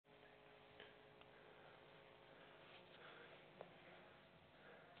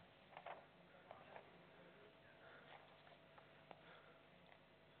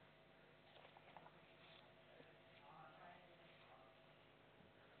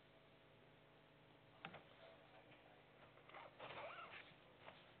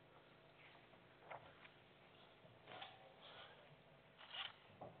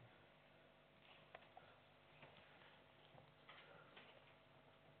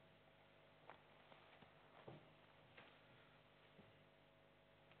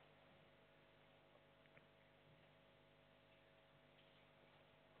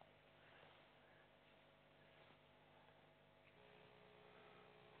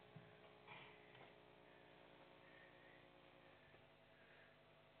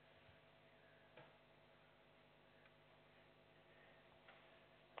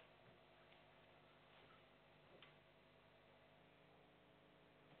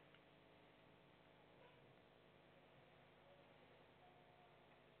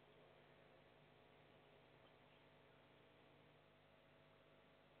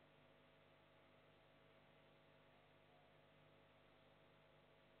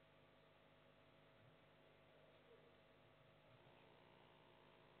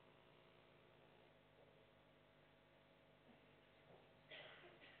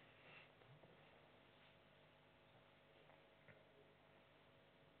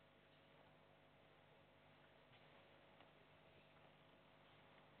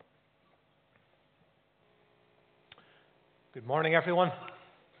Good morning, everyone.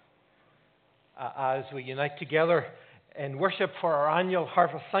 As we unite together in worship for our annual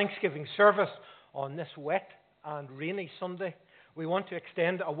Harvest Thanksgiving service on this wet and rainy Sunday, we want to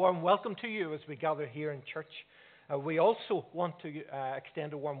extend a warm welcome to you as we gather here in church. We also want to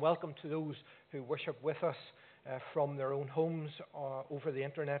extend a warm welcome to those who worship with us from their own homes or over the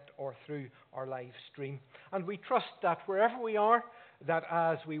internet or through our live stream. And we trust that wherever we are, that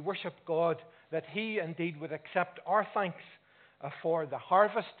as we worship God, that He indeed would accept our thanks for the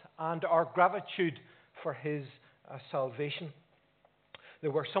harvest and our gratitude for His salvation.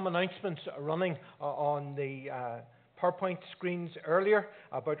 There were some announcements running on the PowerPoint screens earlier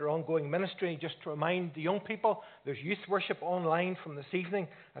about our ongoing ministry. Just to remind the young people, there's youth worship online from this evening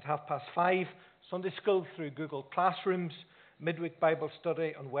at 5:30, Sunday school through Google Classrooms, midweek Bible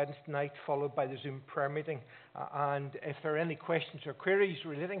study on Wednesday night, followed by the Zoom prayer meeting. And if there are any questions or queries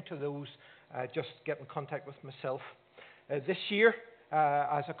relating to those, just get in contact with myself. This year,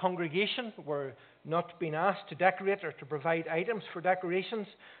 as a congregation, we're not being asked to decorate or to provide items for decorations.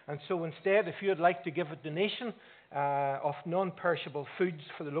 And so instead, if you'd like to give a donation of non-perishable foods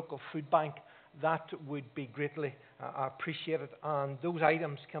for the local food bank, that would be greatly appreciated. And those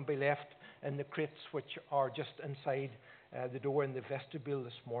items can be left in the crates which are just inside the door in the vestibule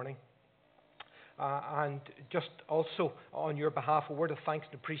this morning. And just also on your behalf, a word of thanks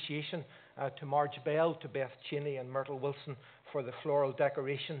and appreciation to Marge Bell, to Beth Cheney and Myrtle Wilson for the floral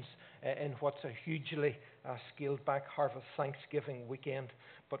decorations in what's a hugely scaled back Harvest Thanksgiving weekend.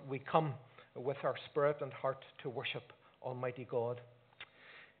 But we come with our spirit and heart to worship Almighty God.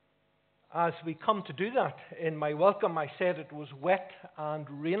 As we come to do that, in my welcome I said it was wet and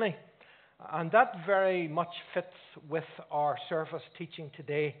rainy. And that very much fits with our service teaching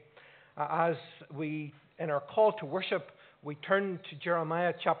today. As we, in our call to worship, we turn to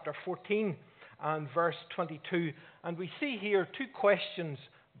Jeremiah chapter 14 and verse 22. And we see here two questions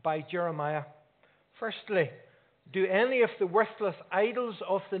by Jeremiah. Firstly, do any of the worthless idols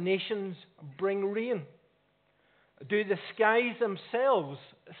of the nations bring rain? Do the skies themselves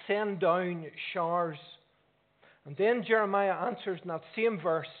send down showers? And then Jeremiah answers in that same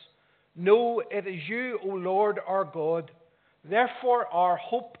verse, no, it is you, O Lord our God. Therefore our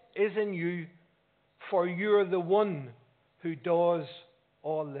hope is in you, for you are the one who does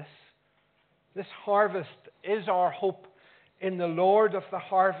all this. This harvest is our hope in the Lord of the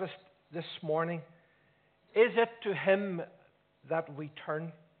harvest this morning. Is it to Him that we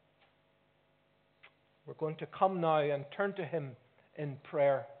turn? We're going to come now and turn to Him in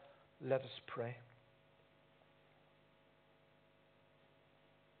prayer. Let us pray.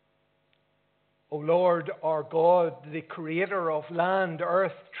 O Lord our God, the creator of land,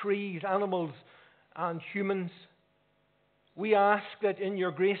 earth, trees, animals, and humans, we ask that in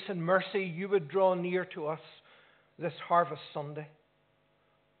your grace and mercy you would draw near to us this Harvest Sunday.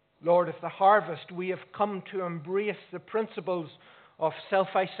 Lord, of the harvest, we have come to embrace the principles of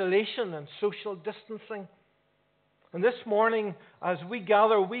self-isolation and social distancing. And this morning, as we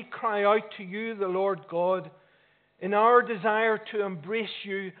gather, we cry out to you, the Lord God, in our desire to embrace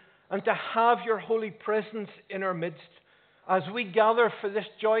you and to have your holy presence in our midst as we gather for this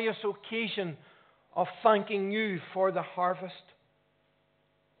joyous occasion of thanking you for the harvest.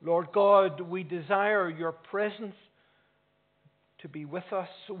 Lord God, we desire your presence to be with us.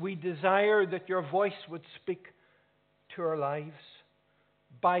 We desire that your voice would speak to our lives.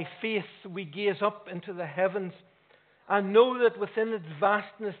 By faith, we gaze up into the heavens and know that within its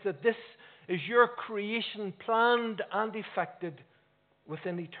vastness that this is your creation planned and effected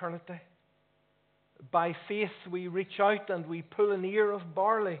within eternity. By faith we reach out and we pull an ear of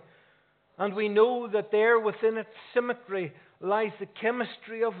barley, and we know that there within its symmetry lies the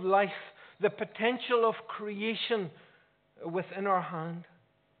chemistry of life, the potential of creation within our hand.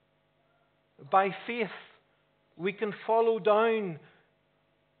 By faith we can follow down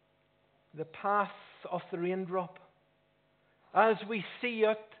the path of the raindrop as we see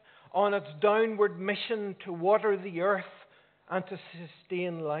it on its downward mission to water the earth and to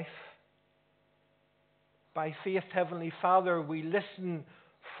sustain life. By faith, Heavenly Father, we listen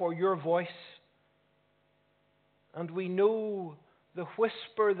for your voice, and we know the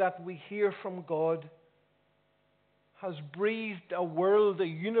whisper that we hear from God has breathed a world, a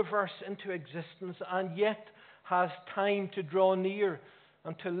universe into existence, and yet has time to draw near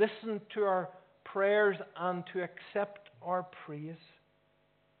and to listen to our prayers and to accept our praise.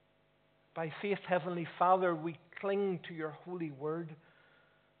 By faith, Heavenly Father, we cling to your holy word,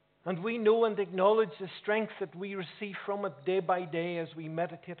 and we know and acknowledge the strength that we receive from it day by day as we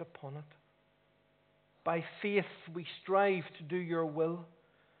meditate upon it. By faith, we strive to do your will,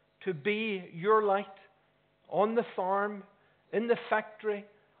 to be your light on the farm, in the factory,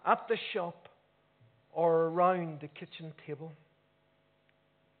 at the shop, or around the kitchen table.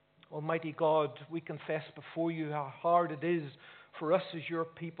 Almighty God, we confess before you how hard it is for us as your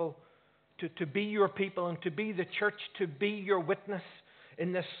people to be your people and to be the church, to be your witness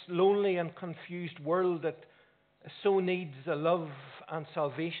in this lonely and confused world that so needs the love and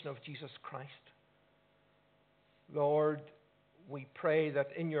salvation of Jesus Christ. Lord, we pray that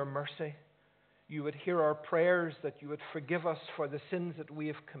in your mercy you would hear our prayers, that you would forgive us for the sins that we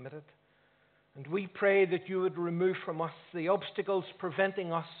have committed. And we pray that you would remove from us the obstacles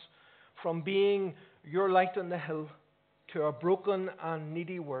preventing us from being your light on the hill to a broken and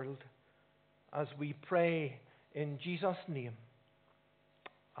needy world, as we pray in Jesus' name.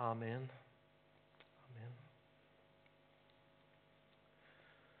 Amen. Amen.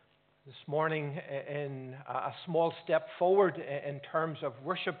 This morning, in a small step forward in terms of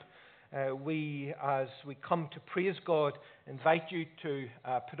worship, we, as we come to praise God, invite you to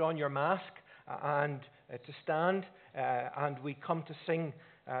put on your mask and to stand, and we come to sing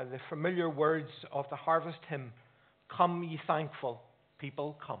the familiar words of the harvest hymn, "Come ye thankful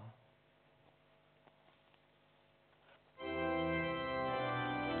people, come."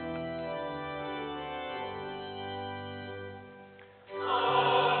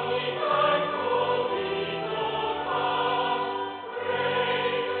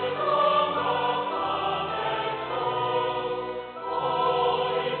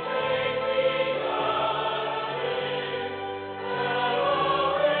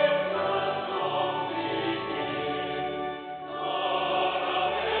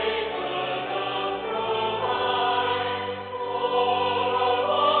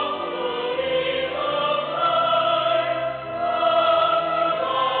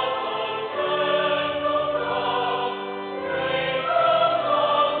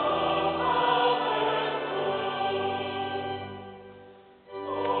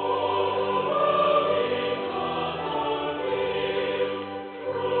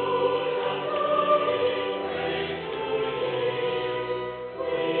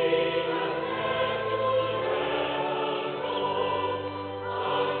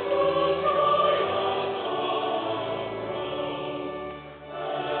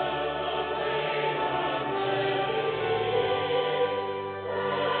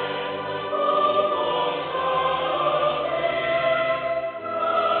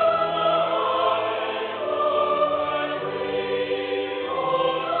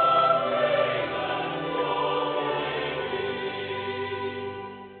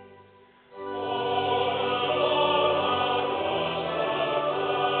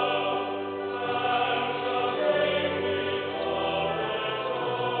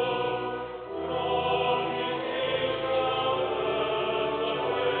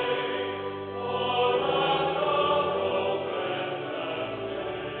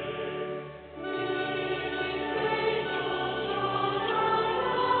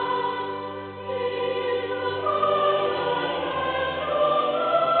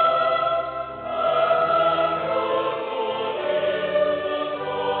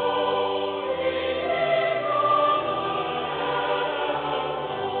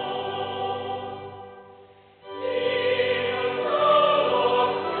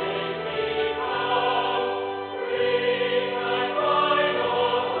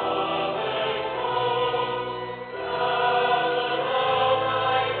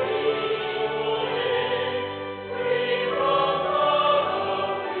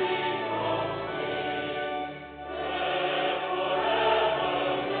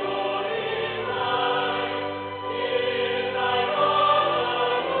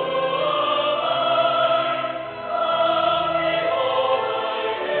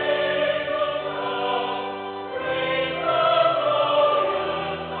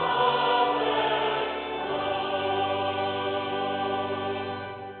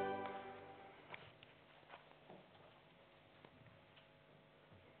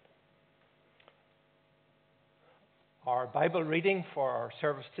 Our Bible reading for our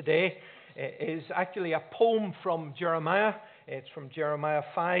service today is actually a poem from Jeremiah. It's from Jeremiah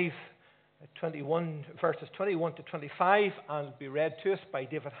 5, verses 21 to 25, and will be read to us by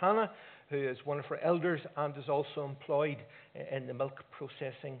David Hanna, who is one of our elders and is also employed in the milk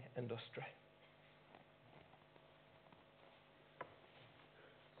processing industry.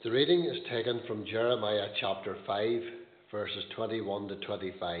 The reading is taken from Jeremiah chapter 5, verses 21 to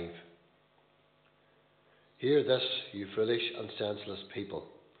 25. Hear this, you foolish and senseless people,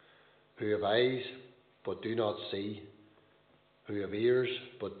 who have eyes but do not see, who have ears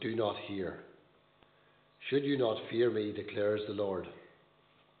but do not hear. Should you not fear me, declares the Lord?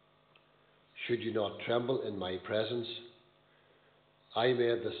 Should you not tremble in my presence? I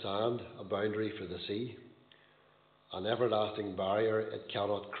made the sand a boundary for the sea, an everlasting barrier it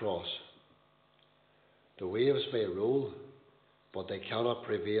cannot cross. The waves may roll, but they cannot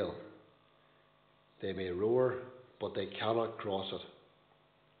prevail. They may roar, but they cannot cross it.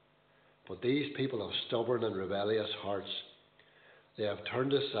 But these people have stubborn and rebellious hearts. They have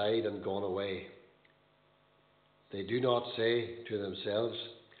turned aside and gone away. They do not say to themselves,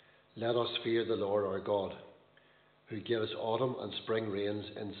 "Let us fear the Lord our God, who gives autumn and spring rains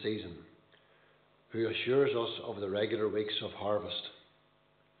in season, who assures us of the regular weeks of harvest."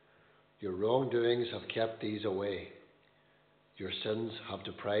 Your wrongdoings have kept these away. Your sins have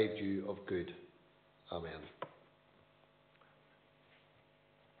deprived you of good. Amen.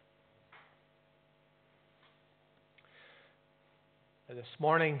 This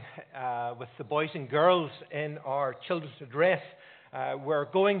morning, with the boys and girls in our children's address, we're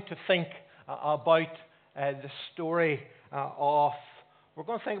going to think about the story we're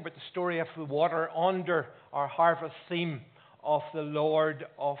going to think about the story of the water under our harvest theme of the Lord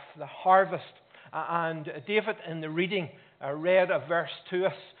of the harvest. And David, in the reading, read a verse to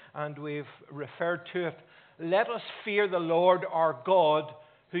us, and we've referred to it. Let us fear the Lord our God,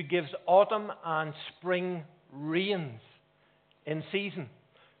 who gives autumn and spring rains in season,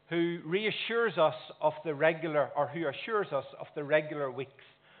 who reassures us of the regular, or who assures us of the regular weeks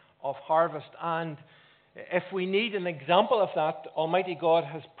of harvest. And if we need an example of that, Almighty God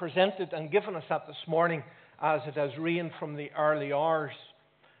has presented and given us that this morning as it has rained from the early hours.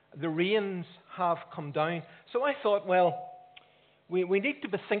 The rains have come down. So I thought, well, we need to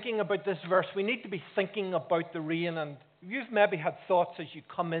be thinking about this verse. We need to be thinking about the rain, and you've maybe had thoughts as you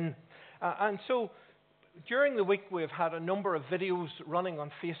come in. And so during the week, we've had a number of videos running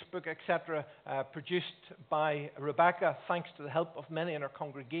on Facebook, etc., produced by Rebecca, thanks to the help of many in our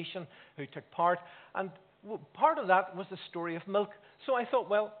congregation who took part. And part of that was the story of milk. So I thought,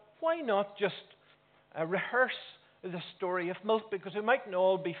 well, why not just rehearse the story of milk, because we mightn't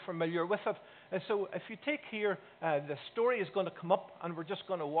all be familiar with it. And so if you take here, the story is going to come up, and we're just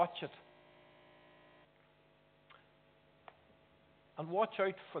going to watch it. And watch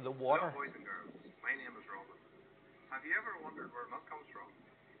out for the water. Hello, boys and girls. My name is Robin. Have you ever wondered where milk comes from?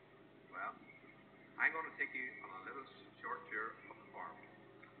 Well, I'm going to take you on a little short tour of the farm.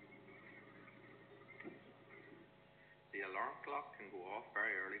 The alarm clock can go off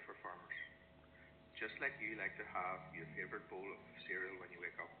very early for farmers. Just like you like to have your favourite bowl of cereal when you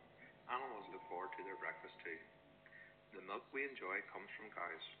wake up, animals look forward to their breakfast too. The milk we enjoy comes from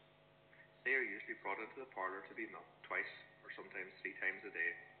cows. They are usually brought into the parlour to be milked twice or sometimes 3 times a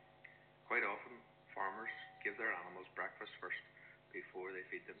day. Quite often, farmers give their animals breakfast first before they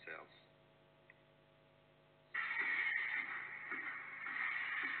feed themselves.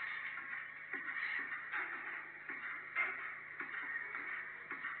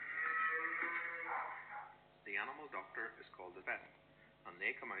 The animal doctor is called the vet, and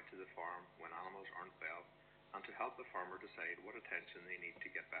they come out to the farm when animals aren't well and to help the farmer decide what attention they need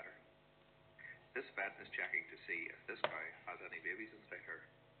to get better. This vet is checking to see if this cow has any babies inside her,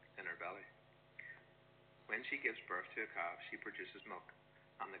 in her belly. When she gives birth to a calf, she produces milk,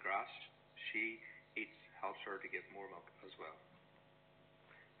 and the grass she eats helps her to give more milk as well.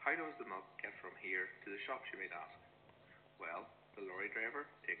 How does the milk get from here to the shop, you might ask? Well, the lorry driver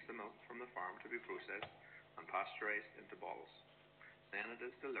takes the milk from the farm to be processed and pasteurized into bottles. Then it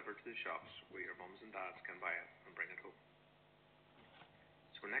is delivered to the shops where your mums and dads can buy it and bring it home.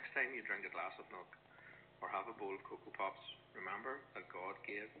 So next time you drink a glass of milk or have a bowl of Cocoa Pops, remember that God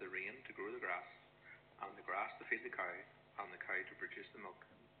gave the rain to grow the grass, and the grass to feed the cow, and the cow to produce the milk.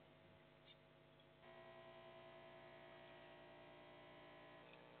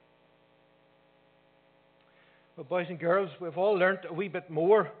 Well, boys and girls, we've all learnt a wee bit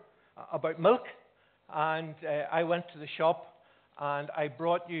more about milk, and I went to the shop and I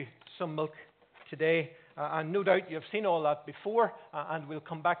brought you some milk today. And no doubt you've seen all that before, and we'll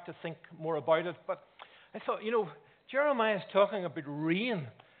come back to think more about it. But I thought, Jeremiah is talking about rain.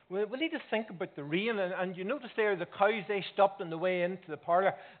 We need to think about the rain. And you notice there the cows, they stopped on the way into the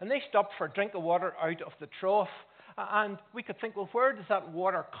parlour, and they stopped for a drink of water out of the trough. And we could think, well, where does that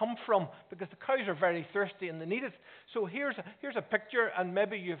water come from? Because the cows are very thirsty and they need it. So here's a picture, and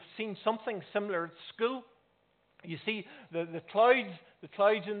maybe you've seen something similar at school. You see the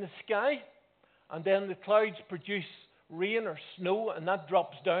clouds in the sky. And then the clouds produce rain or snow, and that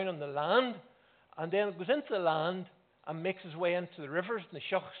drops down on the land. And then it goes into the land and makes its way into the rivers and the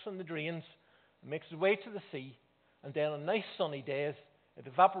shucks and the drains, and makes its way to the sea. And then on nice sunny days, it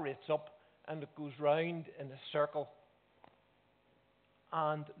evaporates up and it goes round in a circle.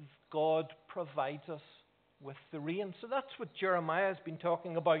 And God provides us with the rain. So that's what Jeremiah has been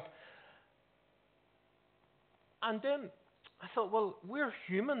talking about. And then I thought, well, we're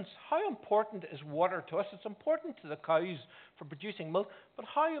humans. How important is water to us? It's important to the cows for producing milk, but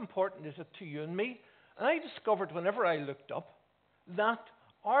how important is it to you and me? And I discovered whenever I looked up that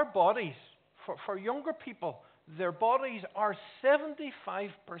our bodies, for younger people, their bodies are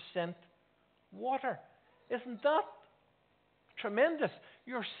 75% water. Isn't that tremendous?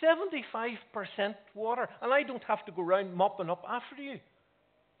 You're 75% water, and I don't have to go around mopping up after you.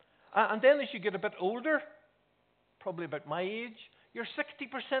 And then as you get a bit older, probably about my age, you're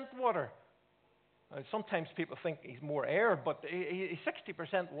 60% water. Sometimes people think he's more air, but he's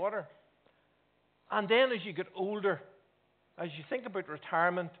 60% water. And then as you get older, as you think about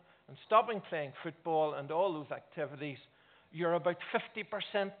retirement and stopping playing football and all those activities, you're about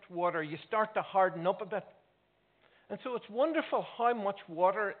 50% water. You start to harden up a bit. And so it's wonderful how much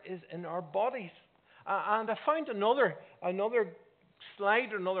water is in our bodies. And I found another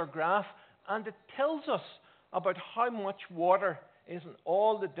slide, another graph, and it tells us about how much water is in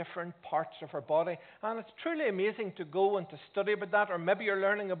all the different parts of our body. And it's truly amazing to go and to study about that, or maybe you're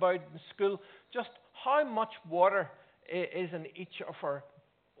learning about in school, just how much water is in each of our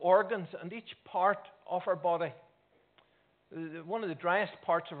organs and each part of our body. One of the driest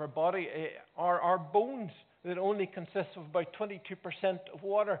parts of our body are our bones, that only consists of about 22% of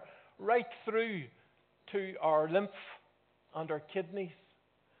water, right through to our lymph and our kidneys,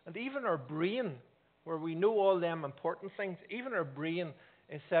 and even our brain, where we know all them important things. Even our brain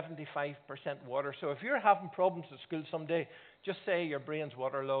is 75% water. So if you're having problems at school someday, just say your brain's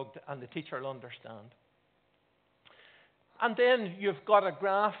waterlogged and the teacher will understand. And then you've got a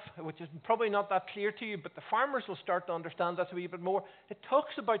graph, which is probably not that clear to you, but the farmers will start to understand that a wee bit more. It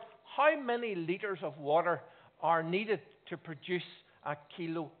talks about how many litres of water are needed to produce a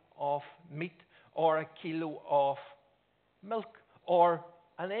kilo of meat, or a kilo of milk, or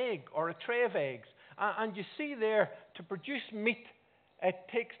an egg, or a tray of eggs. And you see there, to produce meat, it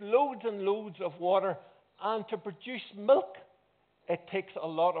takes loads and loads of water. And to produce milk, it takes a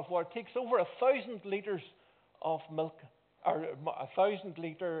lot of water. It takes over 1,000 litres of milk, or 1,000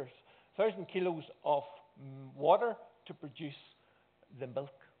 kilos of water to produce the milk.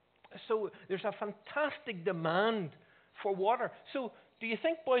 So there's a fantastic demand for water. So do you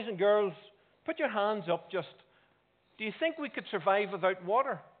think, boys and girls, put your hands up just, do you think we could survive without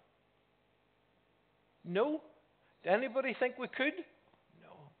water? No? Do anybody think we could? No.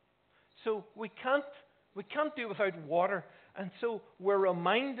 So we can't do without water. And so we're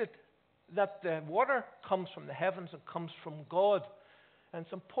reminded that the water comes from the heavens and comes from God. And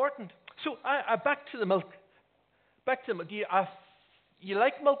it's important. So back to the milk. Back to the milk. You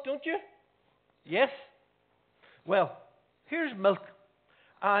like milk, don't you? Yes? Well, here's milk.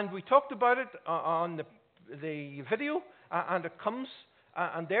 And we talked about it on the video. And it comes,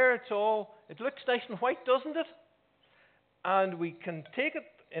 and there it looks nice and white, doesn't it? And we can take it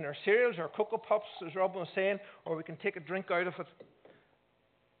in our cereals or Cocoa Puffs, as Robin was saying, or we can take a drink out of it.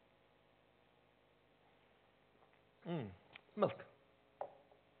 Milk.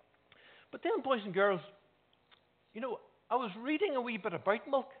 But then, boys and girls, I was reading a wee bit about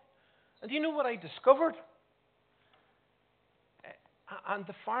milk, and do you know what I discovered? And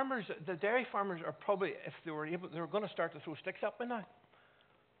the dairy farmers are probably, if they were able, they were going to start to throw sticks at me now.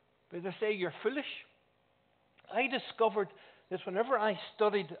 But they say, you're foolish. I discovered that whenever I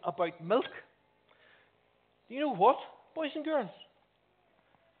studied about milk, do you know what, boys and girls?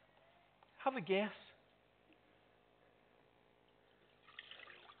 Have a guess.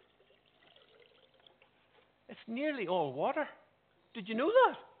 It's nearly all water. Did you know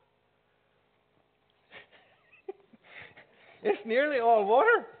that? It's nearly all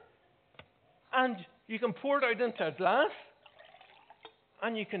water. And you can pour it out into a glass,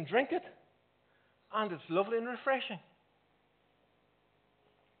 and you can drink it, and it's lovely and refreshing.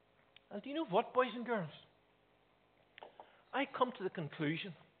 And do you know what, boys and girls? I come to the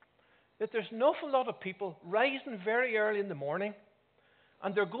conclusion that there's an awful lot of people rising very early in the morning,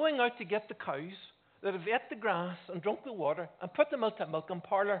 and they're going out to get the cows that have ate the grass and drunk the water and put them into a milking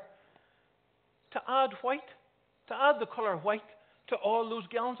parlour to add the colour white to all those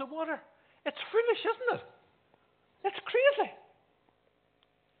gallons of water. It's foolish, isn't it? It's crazy.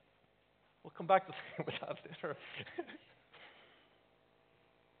 We'll come back to that later.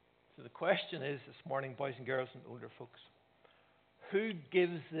 So the question is this morning, boys and girls and older folks, who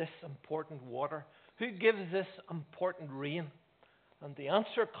gives this important water? Who gives this important rain? And the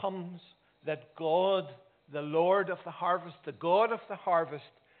answer comes that God, the Lord of the harvest, the God of the harvest,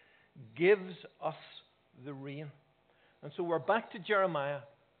 gives us the rain. And so we're back to Jeremiah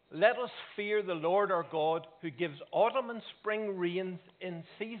Let us fear the Lord our God, who gives autumn and spring rains in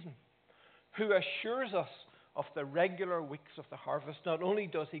season, who assures us of the regular weeks of the harvest. Not only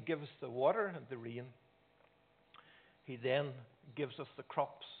does he give us the water and the rain, he then gives us the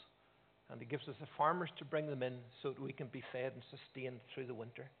crops, and he gives us the farmers to bring them in so that we can be fed and sustained through the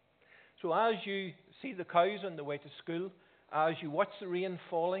winter. So as you see the cows on the way to school, as you watch the rain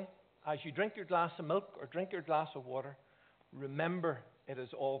falling, as you drink your glass of milk or drink your glass of water, remember it is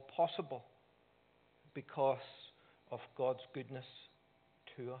all possible because of God's goodness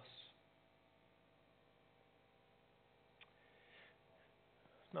to us.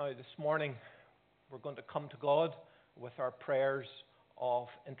 Now, this morning, we're going to come to God with our prayers of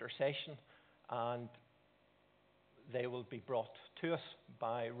intercession, and they will be brought to us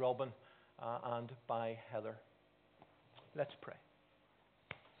by Robin and by Heather. Let's pray.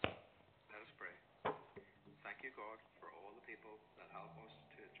 Let us pray. Thank you, God, for all the people that help us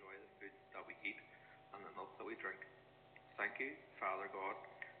to enjoy the food that we eat and the milk that we drink. Thank you, Father God,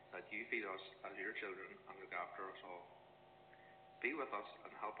 that you feed us as your children and look after us all. Be with us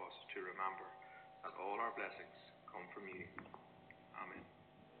and help us to remember that all our blessings come from you. Amen.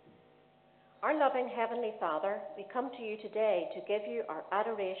 Our loving Heavenly Father, we come to you today to give you our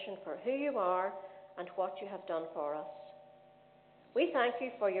adoration for who you are and what you have done for us. We thank you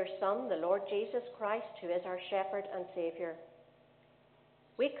for your Son, the Lord Jesus Christ, who is our Shepherd and Saviour.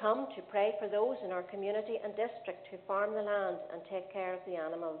 We come to pray for those in our community and district who farm the land and take care of the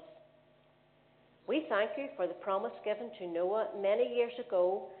animals. We thank you for the promise given to Noah many years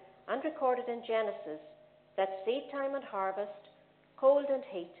ago and recorded in Genesis that seed time and harvest, cold and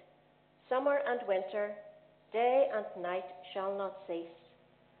heat, summer and winter, day and night shall not cease.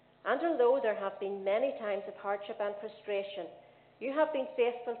 And although there have been many times of hardship and frustration, you have been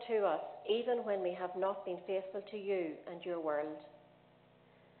faithful to us, even when we have not been faithful to you and your world.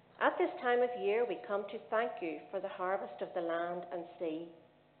 At this time of year, we come to thank you for the harvest of the land and sea.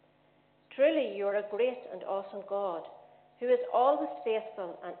 Truly, you are a great and awesome God, who is always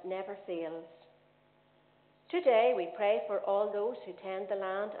faithful and never fails. Today, we pray for all those who tend the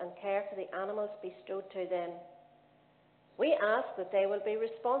land and care for the animals bestowed to them. We ask that they will be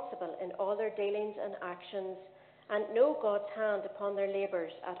responsible in all their dealings and actions and know God's hand upon their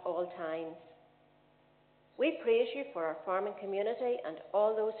labours at all times. We praise you for our farming community and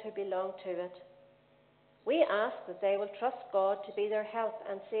all those who belong to it. We ask that they will trust God to be their help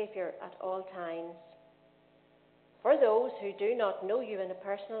and Saviour at all times. For those who do not know you in a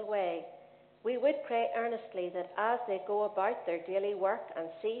personal way, we would pray earnestly that as they go about their daily work and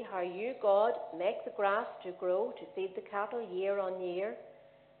see how you, God, make the grass to grow to feed the cattle year on year,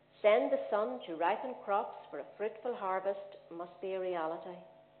 send the sun to ripen crops for a fruitful harvest must be a reality.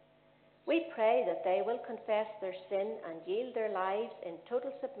 We pray that they will confess their sin and yield their lives in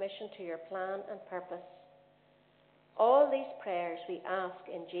total submission to your plan and purpose. All these prayers we ask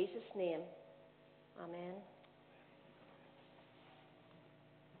in Jesus' name. Amen.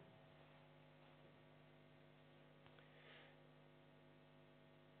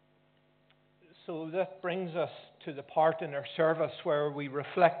 So that brings us to the part in our service where we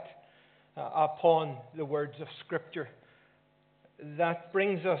reflect upon the words of Scripture. That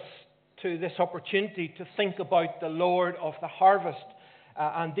brings us to this opportunity to think about the Lord of the harvest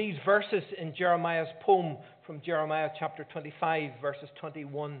and these verses in Jeremiah's poem from Jeremiah chapter 25, verses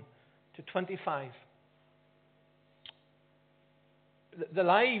 21 to 25. The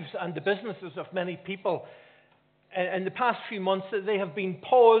lives and the businesses of many people in the past few months, they have been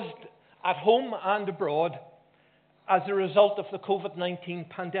paused at home and abroad as a result of the COVID-19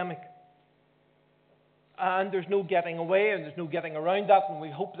 pandemic. And there's no getting away and there's no getting around that, and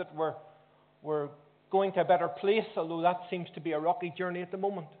we hope that we're going to a better place, although that seems to be a rocky journey at the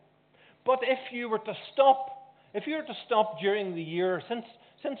moment. But if you were to stop during the year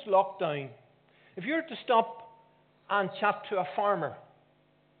since lockdown, if you were to stop and chat to a farmer,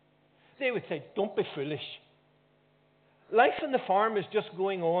 they would say, "Don't be foolish. Life on the farm is just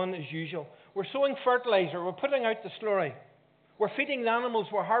going on as usual. We're sowing fertiliser, we're putting out the slurry, we're feeding the animals,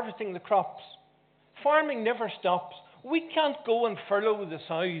 we're harvesting the crops. Farming never stops. We can't go and furlough the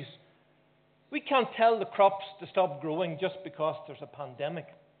sows. We can't tell the crops to stop growing just because there's a pandemic."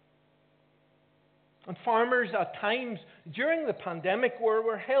 And farmers at times during the pandemic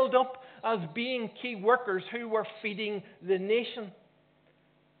were held up as being key workers who were feeding the nation.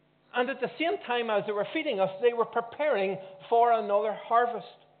 And at the same time as they were feeding us, they were preparing for another harvest.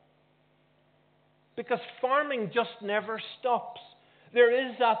 Because farming just never stops. There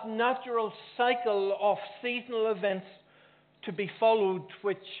is that natural cycle of seasonal events to be followed,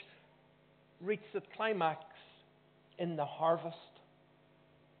 which reach the climax in the harvest.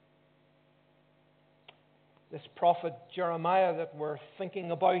 This prophet Jeremiah that we're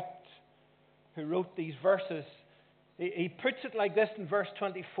thinking about, who wrote these verses, he puts it like this in verse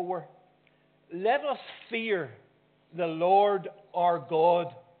 24. Let us fear the Lord our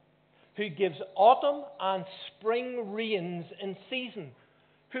God, who gives autumn and spring rains in season,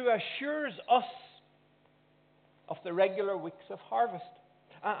 who assures us of the regular weeks of harvest.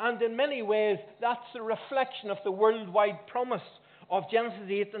 And in many ways, that's a reflection of the worldwide promise of Genesis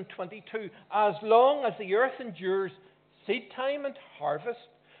 8 and 22. As long as the earth endures, seed time and harvest,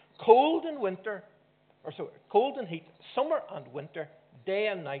 cold and heat, summer and winter, day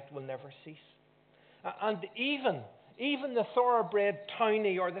and night will never cease. And even the thoroughbred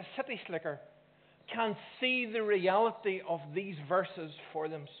townie or the city slicker can see the reality of these verses for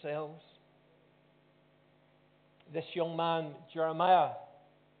themselves. This young man, Jeremiah,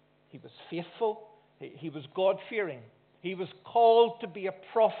 he was faithful, he was God-fearing. He was called to be a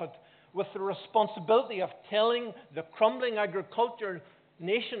prophet with the responsibility of telling the crumbling agricultural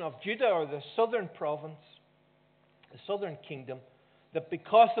nation of Judah, or the southern province, the southern kingdom, that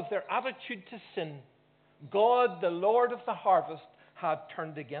because of their attitude to sin, God, the Lord of the harvest, had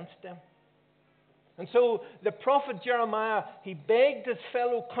turned against them. And so the prophet Jeremiah, he begged his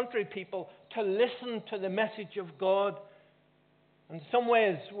fellow country people to listen to the message of God. In some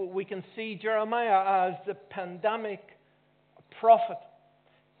ways, we can see Jeremiah as the pandemic prophet.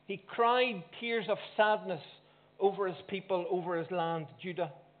 He cried tears of sadness over his people, over his land,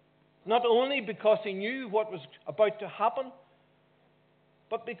 Judah. Not only because he knew what was about to happen,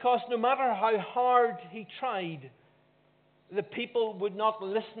 but because no matter how hard he tried, the people would not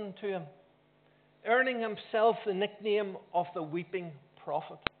listen to him, earning himself the nickname of the weeping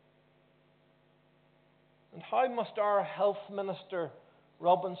prophet. And how must our health minister,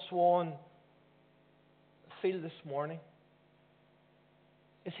 Robin Swan, feel this morning?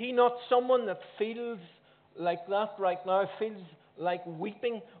 Is he not someone that feels like that right now, feels like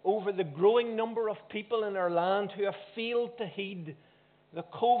weeping over the growing number of people in our land who have failed to heed the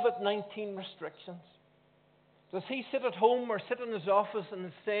COVID-19 restrictions? Does he sit at home or sit in his office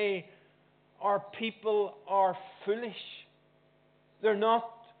and say, our people are foolish? They're not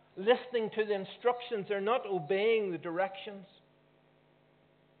listening to the instructions. They're not obeying the directions.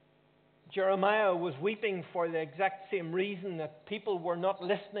 Jeremiah was weeping for the exact same reason, that people were not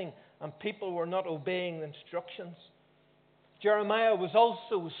listening and people were not obeying the instructions. Jeremiah was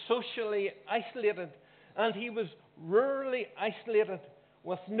also socially isolated, and he was rurally isolated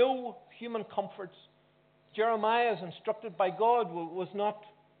with no human comforts. Jeremiah, as instructed by God, was not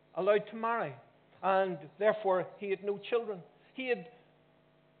allowed to marry, and therefore he had no children. He had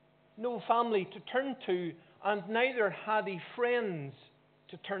no family to turn to, and neither had he friends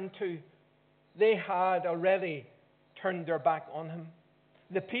to turn to. They had already turned their back on him.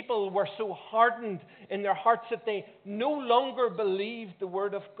 The people were so hardened in their hearts that they no longer believed the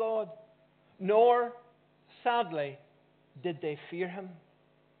word of God, nor, sadly, did they fear him.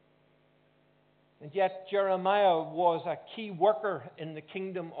 And yet Jeremiah was a key worker in the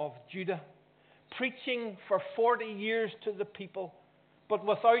kingdom of Judah, preaching for 40 years to the people, but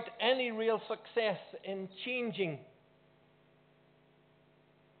without any real success in changing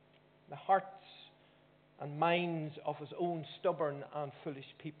the hearts and minds of his own stubborn and foolish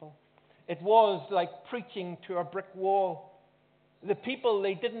people. It was like preaching to a brick wall. The people,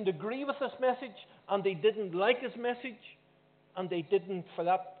 they didn't agree with his message, and they didn't like his message, and they didn't, for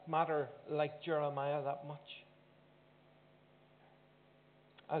that matter, like Jeremiah that much.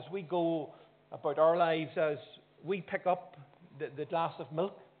 As we go about our lives, as we pick up the glass of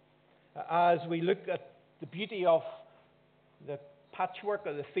milk, as we look at the beauty of the patchwork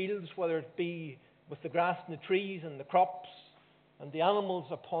of the fields, whether it be with the grass and the trees and the crops and the animals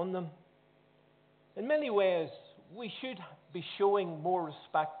upon them, in many ways we should be showing more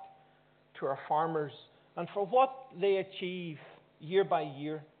respect to our farmers and for what they achieve year by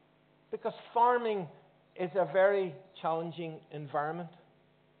year, because farming is a very challenging environment.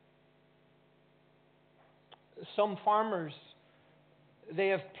 Some farmers, they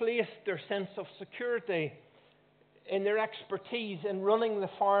have placed their sense of security in their expertise in running the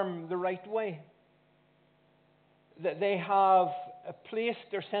farm the right way. That they have placed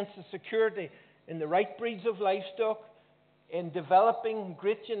their sense of security in the right breeds of livestock, in developing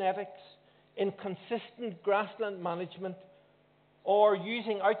great genetics, in consistent grassland management, or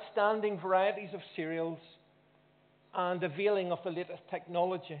using outstanding varieties of cereals and availing of the latest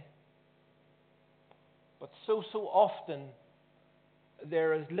technology. But so often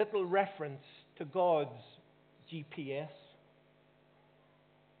there is little reference to God's GPS.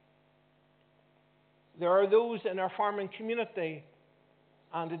 There are those in our farming community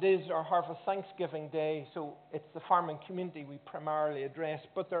and it is our Harvest Thanksgiving Day, so it's the farming community we primarily address.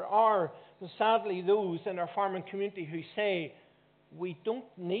 But there are, sadly, those in our farming community who say, we don't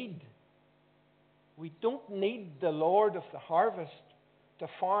need the Lord of the harvest to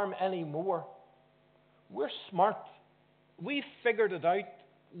farm anymore. We're smart. We've figured it out.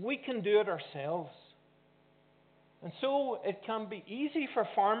 We can do it ourselves. And so it can be easy for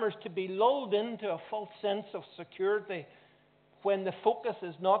farmers to be lulled into a false sense of security when the focus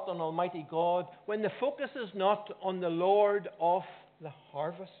is not on Almighty God, when the focus is not on the Lord of the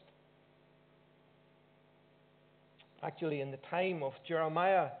harvest. Actually, in the time of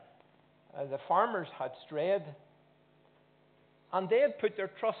Jeremiah, the farmers had strayed, and they had put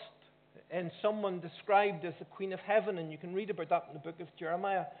their trust in someone described as the Queen of Heaven, and you can read about that in the book of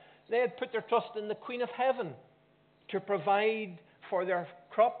Jeremiah. They had put their trust in the Queen of Heaven to provide for their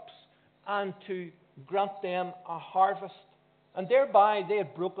crops and to grant them a harvest. And thereby they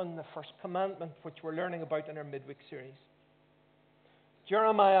had broken the first commandment, which we're learning about in our midweek series.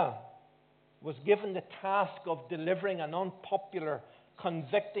 Jeremiah was given the task of delivering an unpopular,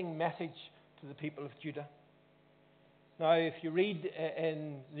 convicting message to the people of Judah. Now, if you read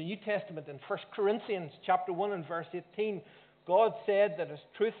in the New Testament, in 1 Corinthians chapter 1 and verse 18, God said that His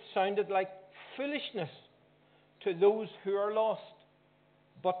truth sounded like foolishness to those who are lost.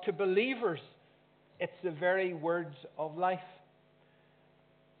 But to believers, it's the very words of life.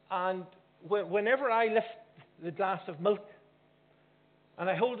 And whenever I lift the glass of milk and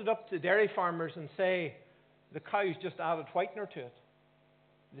I hold it up to dairy farmers and say, the cow's just added whitener to it,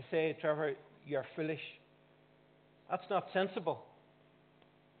 they say, Trevor, you're foolish. That's not sensible.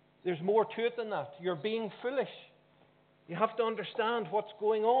 There's more to it than that. You're being foolish. You have to understand what's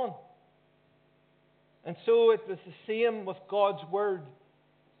going on. And so it was the same with God's word.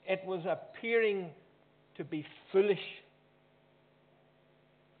 It was appearing to be foolish.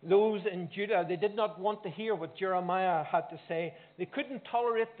 Those in Judah, they did not want to hear what Jeremiah had to say. They couldn't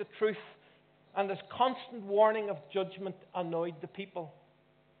tolerate the truth, and his constant warning of judgment annoyed the people.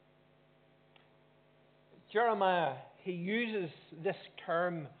 Jeremiah, he uses this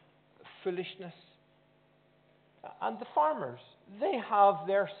term, foolishness. And the farmers, they have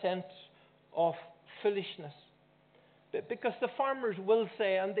their sense of foolishness. Because the farmers will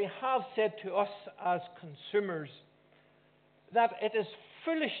say, and they have said to us as consumers, that it is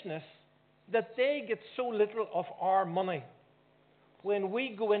foolishness that they get so little of our money when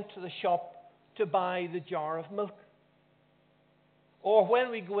we go into the shop to buy the jar of milk, or when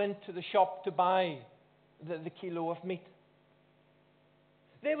we go into the shop to buy the kilo of meat.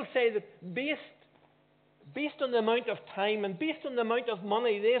 They will say that based on the amount of time and based on the amount of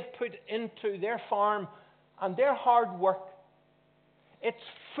money they've put into their farm and their hard work, it's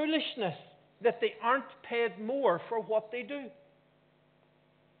foolishness that they aren't paid more for what they do.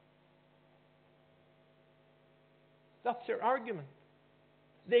 That's their argument.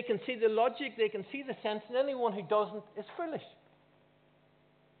 They can see the logic, they can see the sense, and anyone who doesn't is foolish.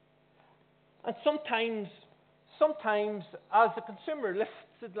 And sometimes, as the consumer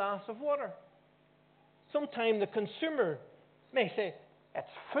lifts a glass of water, sometimes the consumer may say, it's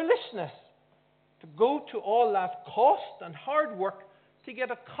foolishness to go to all that cost and hard work to get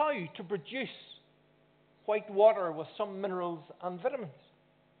a cow to produce white water with some minerals and vitamins.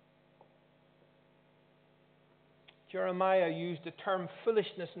 Jeremiah used the term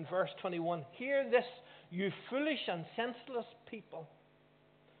foolishness in verse 21. Hear this, you foolish and senseless people,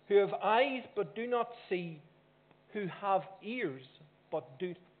 who have eyes but do not see, who have ears but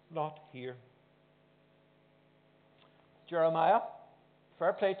do not hear. Jeremiah,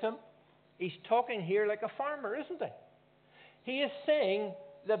 fair play to him, he's talking here like a farmer, isn't he? He is saying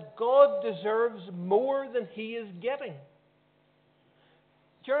that God deserves more than he is getting.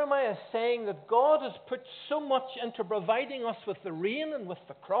 Jeremiah is saying that God has put so much into providing us with the rain and with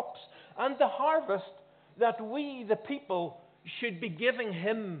the crops and the harvest that we, the people, should be giving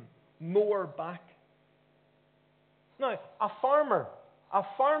him more back. Now, a farmer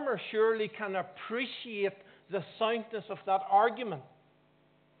surely can appreciate the soundness of that argument,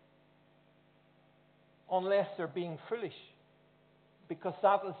 unless they're being foolish, because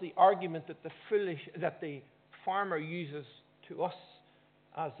that is the argument that the farmer uses to us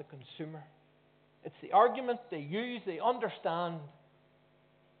as the consumer. It's the argument they use, they understand,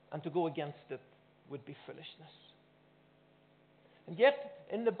 and to go against it would be foolishness. And yet,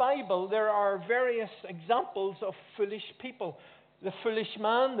 in the Bible, there are various examples of foolish people. The foolish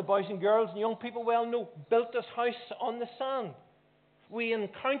man, the boys and girls and young people well know, built his house on the sand. We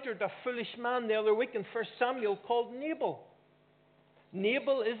encountered a foolish man the other week in 1 Samuel called Nabal.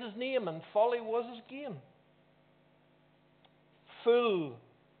 Nabal is his name, and folly was his game. Fool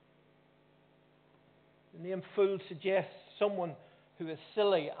The name fool suggests someone who is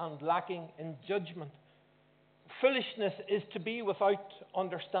silly and lacking in judgment. Foolishness is to be without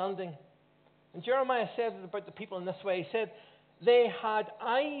understanding. And Jeremiah said it about the people in this way. He said, they had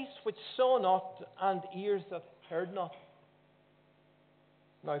eyes which saw not and ears that heard not.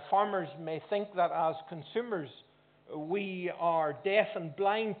 Now, farmers may think that as consumers, we are deaf and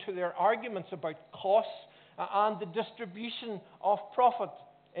blind to their arguments about costs and the distribution of profit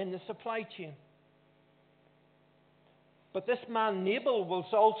in the supply chain. But this man Nabal was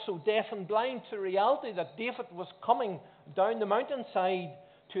also deaf and blind to the reality that David was coming down the mountainside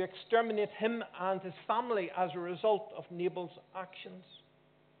to exterminate him and his family as a result of Nabal's actions.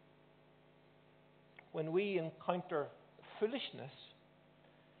 When we encounter foolishness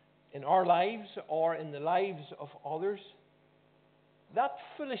in our lives or in the lives of others, that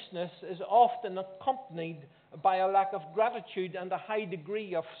foolishness is often accompanied by a lack of gratitude and a high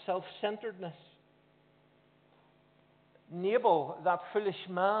degree of self-centeredness. Nabal, that foolish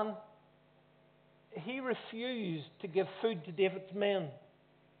man, he refused to give food to David's men.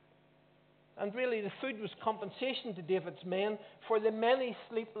 And really, the food was compensation to David's men for the many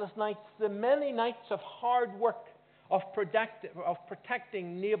sleepless nights, the many nights of hard work of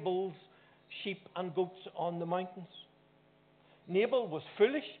protecting Nabal's sheep and goats on the mountains. Nabal was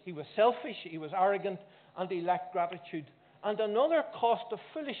foolish, he was selfish, he was arrogant, and he lacked gratitude. And another cost of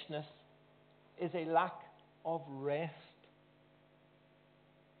foolishness is a lack of rest.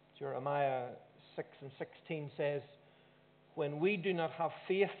 Jeremiah 6 and 16 says, when we do not have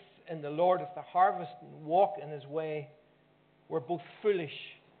faith in the Lord of the harvest and walk in his way, we're both foolish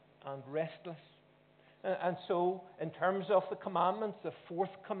and restless. And so, in terms of the commandments, the fourth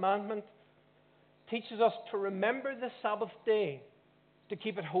commandment teaches us to remember the Sabbath day, to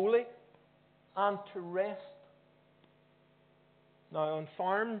keep it holy, and to rest. Now, on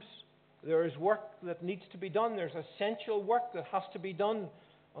farms, there is work that needs to be done. There's essential work that has to be done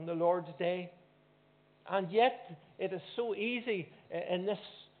on the Lord's day. And yet, it is so easy in this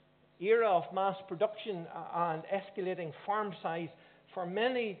era of mass production and escalating farm size for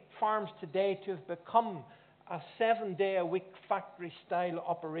many farms today to have become a 7-day-a-week factory-style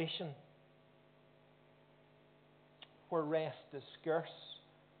operation where rest is scarce.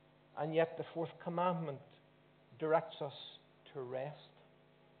 And yet the fourth commandment directs us to rest.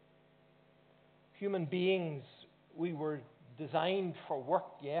 Human beings, we were designed for work,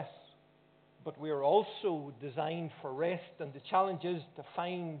 yes, but we are also designed for rest. And the challenge is to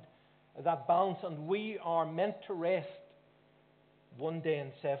find that balance, and we are meant to rest one day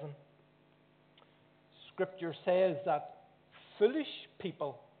in 7. Scripture says that foolish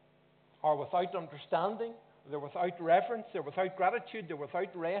people are without understanding, they're without reverence, they're without gratitude, they're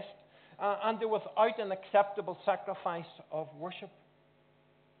without rest, and they're without an acceptable sacrifice of worship.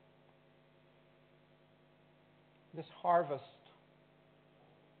 This harvest,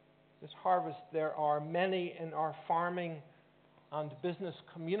 there are many in our farming and business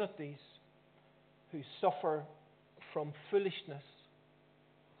communities who suffer from foolishness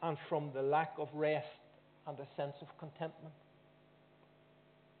and from the lack of rest and a sense of contentment.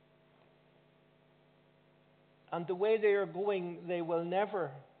 And the way they are going, they will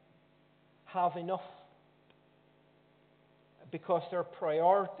never have enough because their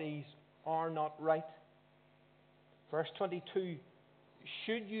priorities are not right. Verse 22,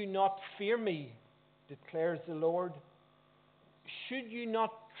 should you not fear me, declares the Lord? Should you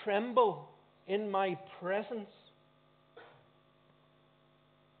not tremble in my presence?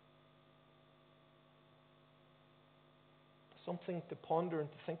 Something to ponder and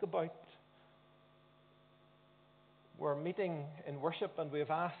to think about. We're meeting in worship and we have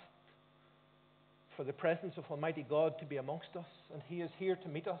asked for the presence of Almighty God to be amongst us, and He is here to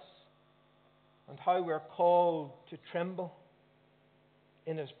meet us, and how we're called to tremble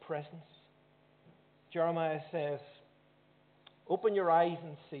in His presence. Jeremiah says, open your eyes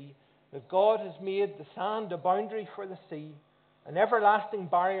and see that God has made the sand a boundary for the sea, an everlasting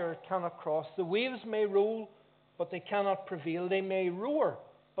barrier it cannot cross. The waves may roll, but they cannot prevail. They may roar,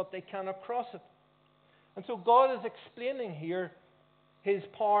 but they cannot cross it. And so God is explaining here His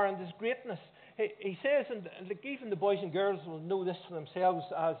power and His greatness. He says, and even the boys and girls will know this for themselves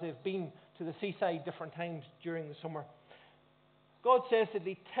as they've been to the seaside different times during the summer. God says that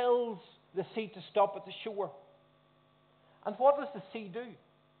He tells the sea to stop at the shore. And what does the sea do?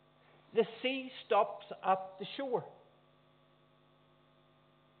 The sea stops at the shore.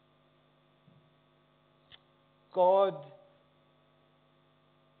 God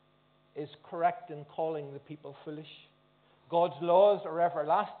is correct in calling the people foolish. God's laws are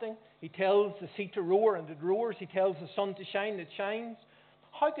everlasting. He tells the sea to roar, and it roars. He tells the sun to shine, it shines.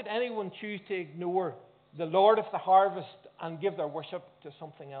 How could anyone choose to ignore the Lord of the harvest and give their worship to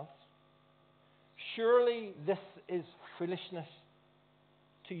something else. Surely this is foolishness,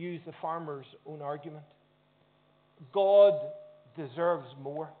 to use the farmer's own argument. God deserves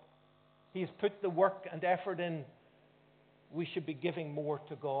more. He's put the work and effort in. We should be giving more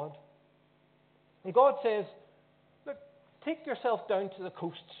to God. And God says, look, take yourself down to the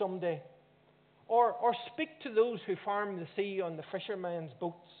coast someday. Or speak to those who farm the sea on the fishermen's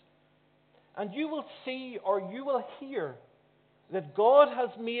boats. And you will see, or you will hear, that God has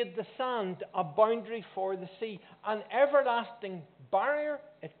made the sand a boundary for the sea, an everlasting barrier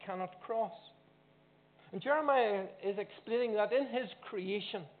it cannot cross. And Jeremiah is explaining that in his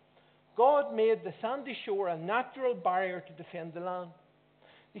creation, God made the sandy shore a natural barrier to defend the land.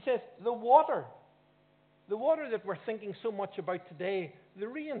 He says, the water that we're thinking so much about today, the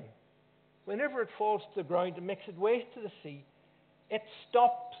rain, whenever it falls to the ground and makes its way to the sea, it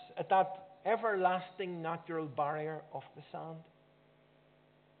stops at that everlasting natural barrier of the sand.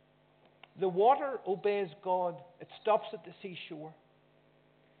 The water obeys God. It stops at the seashore.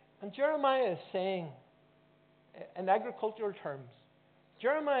 And Jeremiah is saying, in agricultural terms,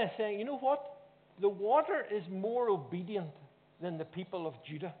 Jeremiah is saying, you know what? The water is more obedient than the people of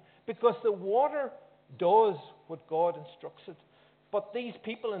Judah, because the water does what God instructs it. But these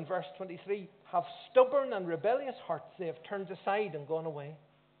people in verse 23 have stubborn and rebellious hearts. They have turned aside and gone away.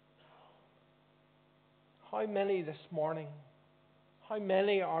 How many this morning, how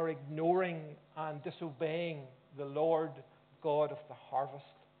many are ignoring and disobeying the Lord God of the harvest?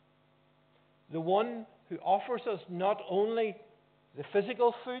 The one who offers us not only the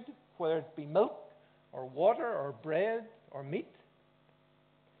physical food, whether it be milk or water or bread or meat,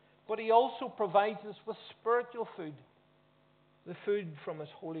 but he also provides us with spiritual food, the food from his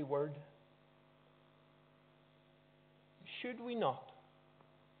holy word. Should we not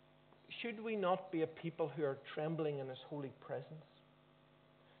be a people who are trembling in his holy presence?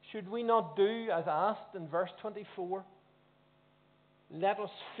 Should we not do as asked in verse 24? Let us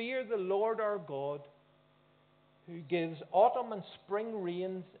fear the Lord our God, who gives autumn and spring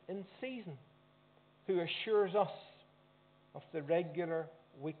rains in season, who assures us of the regular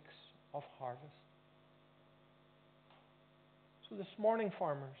weeks of harvest. So this morning,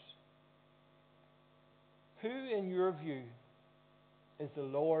 farmers, who in your view is the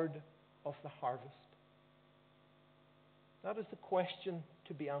Lord of the harvest? That is the question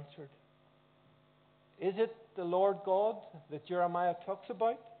to be answered. Is it the Lord God that Jeremiah talks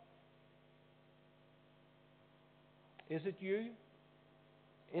about? Is it you?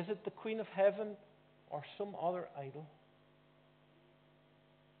 Is it the Queen of Heaven or some other idol?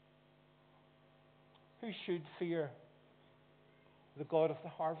 Who should fear the God of the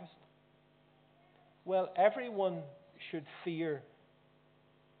harvest? Well, everyone should fear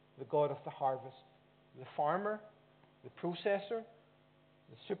the God of the harvest. The farmer, the processor,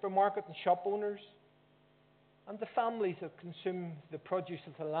 the supermarket and shop owners, and the families that consume the produce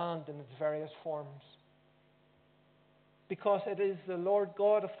of the land in its various forms. Because it is the Lord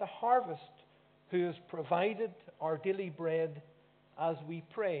God of the harvest who has provided our daily bread as we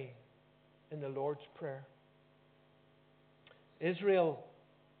pray in the Lord's Prayer. Israel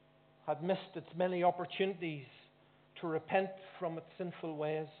had missed its many opportunities to repent from its sinful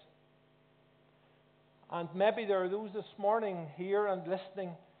ways. And maybe there are those this morning here and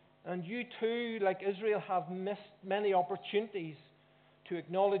listening, and you too, like Israel, have missed many opportunities to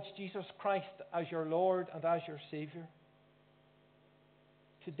acknowledge Jesus Christ as your Lord and as your Savior.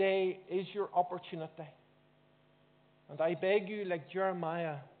 Today is your opportunity. And I beg you, like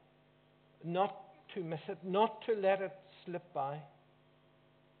Jeremiah, not to miss it, not to let it slip by.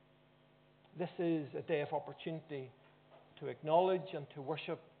 This is a day of opportunity to acknowledge and to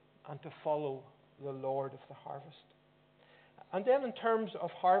worship and to follow the Lord of the harvest. And then in terms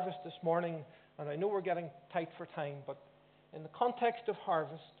of harvest this morning, and I know we're getting tight for time, but in the context of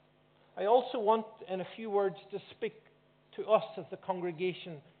harvest, I also want in a few words to speak to us as the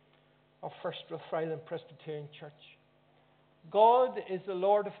congregation of First Rathfriland Presbyterian Church. God is the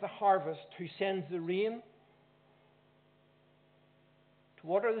Lord of the harvest who sends the rain to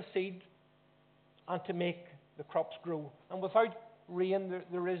water the seed and to make the crops grow. And without rain,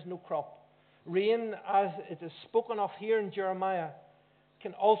 there is no crop. Rain, as it is spoken of here in Jeremiah,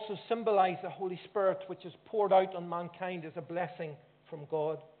 can also symbolize the Holy Spirit, which is poured out on mankind as a blessing from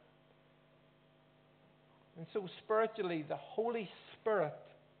God. And so spiritually, the Holy Spirit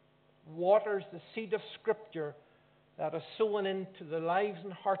waters the seed of Scripture that is sown into the lives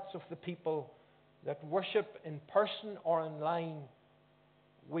and hearts of the people that worship in person or online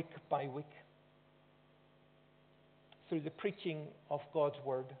week by week through the preaching of God's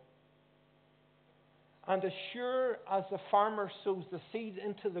Word. And as sure as the farmer sows the seed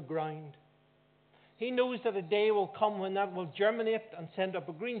into the ground, he knows that a day will come when that will germinate and send up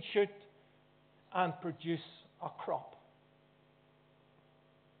a green shoot and produce a crop.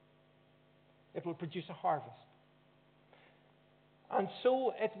 It will produce a harvest. And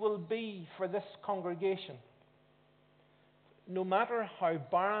so it will be for this congregation. No matter how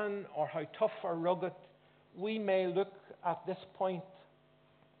barren or how tough or rugged we may look at this point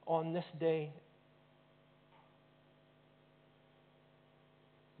on this day,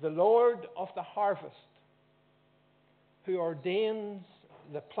 the Lord of the harvest, who ordains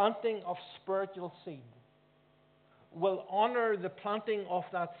the planting of spiritual seed, will honor the planting of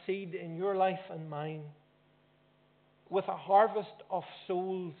that seed in your life and mine with a harvest of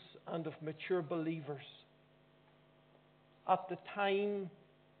souls and of mature believers at the time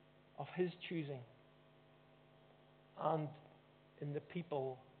of His choosing and in the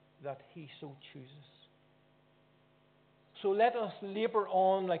people that He so chooses. So let us labor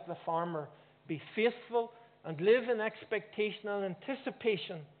on like the farmer, be faithful and live in expectation and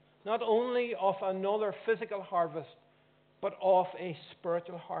anticipation not only of another physical harvest, but of a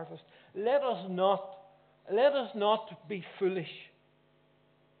spiritual harvest. Let us not be foolish,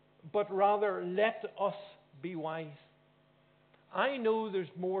 but rather let us be wise. I know there's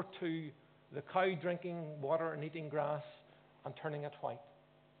more to the cow drinking water and eating grass and turning it white.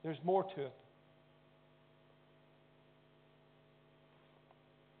 There's more to it.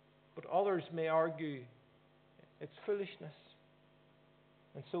 But others may argue it's foolishness.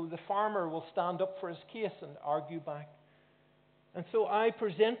 And so the farmer will stand up for his case and argue back. And so I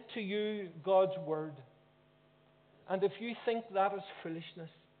present to you God's word. And if you think that is foolishness,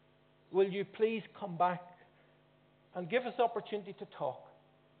 will you please come back and give us opportunity to talk,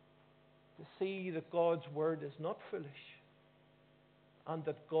 to see that God's word is not foolish, and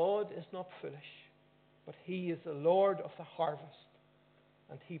that God is not foolish, but He is the Lord of the harvest,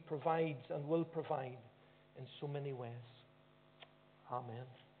 and He provides and will provide in so many ways. Amen.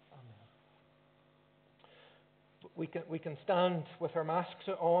 Amen. We can stand with our masks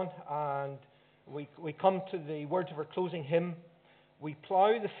on, and we come to the words of our closing hymn. We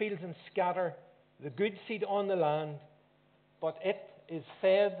plough the fields and scatter the good seed on the land, but it is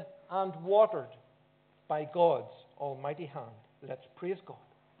fed and watered by God's almighty hand. Let's praise God.